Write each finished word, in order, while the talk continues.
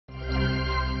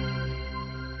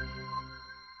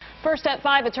First at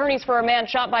 5, attorneys for a man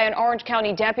shot by an Orange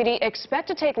County deputy expect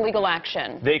to take legal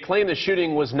action. They claim the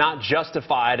shooting was not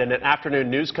justified. In an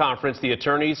afternoon news conference, the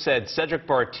attorneys said Cedric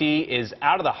Barty is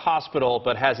out of the hospital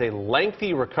but has a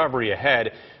lengthy recovery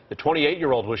ahead. The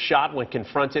 28-year-old was shot when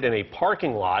confronted in a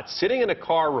parking lot, sitting in a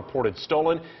car reported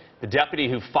stolen. The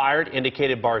deputy who fired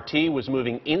indicated Barty was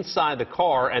moving inside the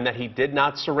car and that he did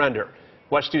not surrender.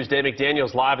 WESH 2's Dave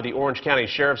McDaniel's live at the Orange County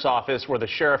Sheriff's Office, where the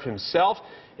sheriff himself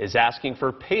is asking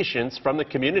for patience from the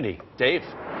community. Dave.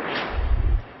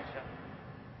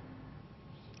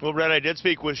 Well, Brett, I did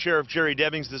speak with Sheriff Jerry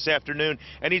Debbings this afternoon,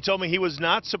 and he told me he was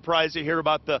not surprised to hear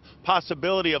about the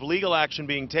possibility of legal action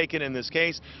being taken in this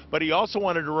case, but he also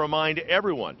wanted to remind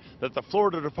everyone that the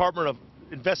Florida Department of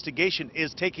Investigation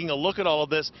is taking a look at all of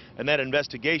this, and that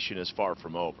investigation is far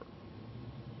from over.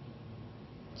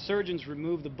 Surgeons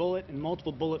removed the bullet and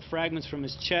multiple bullet fragments from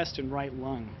his chest and right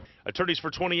lung. Attorneys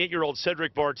for 28-year-old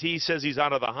Cedric Barty says he's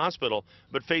out of the hospital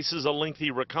but faces a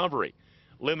lengthy recovery.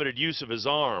 Limited use of his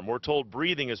arm. We're told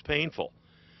breathing is painful.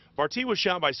 Barty was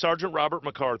shot by Sergeant Robert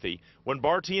McCarthy when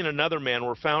Barty and another man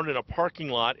were found in a parking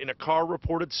lot in a car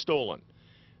reported stolen.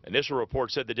 Initial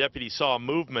reports said the deputy saw a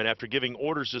movement after giving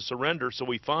orders to surrender, so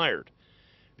he fired.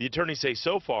 The attorneys say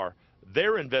so far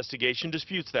their investigation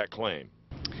disputes that claim.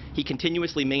 He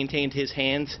continuously maintained his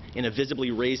hands in a visibly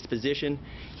raised position.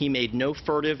 He made no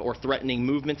furtive or threatening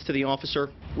movements to the officer.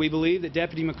 We believe that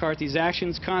Deputy McCarthy's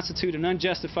actions constitute an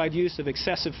unjustified use of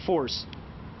excessive force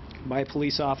by a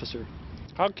police officer.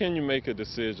 How can you make a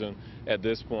decision at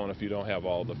this point if you don't have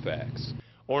all the facts?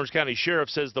 Orange County Sheriff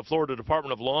says the Florida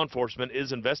Department of Law Enforcement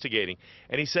is investigating,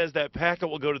 and he says that packet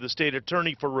will go to the state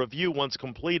attorney for review once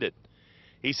completed.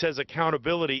 He says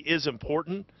accountability is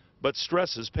important, but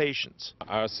stresses patience.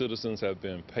 Our citizens have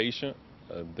been patient.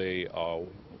 They are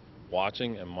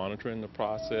watching and monitoring the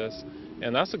process,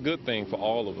 and that's a good thing for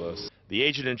all of us. The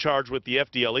agent in charge with the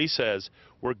FDLE says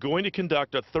we're going to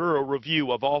conduct a thorough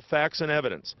review of all facts and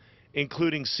evidence,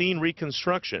 including scene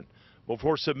reconstruction,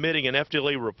 before submitting an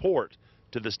FDLE report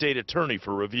to the state attorney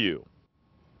for review.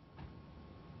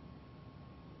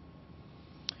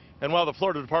 And while the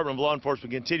Florida Department of Law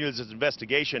Enforcement continues its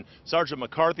investigation, Sergeant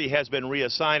McCarthy has been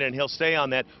reassigned, and he'll stay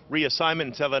on that reassignment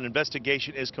until that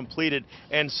investigation is completed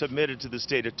and submitted to the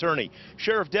state attorney.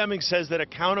 Sheriff Debbings says that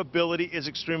accountability is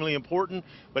extremely important,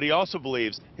 but he also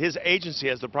believes his agency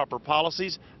has the proper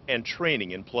policies and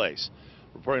training in place.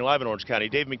 Reporting live in Orange County,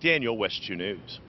 Dave McDaniel, WESH 2 News.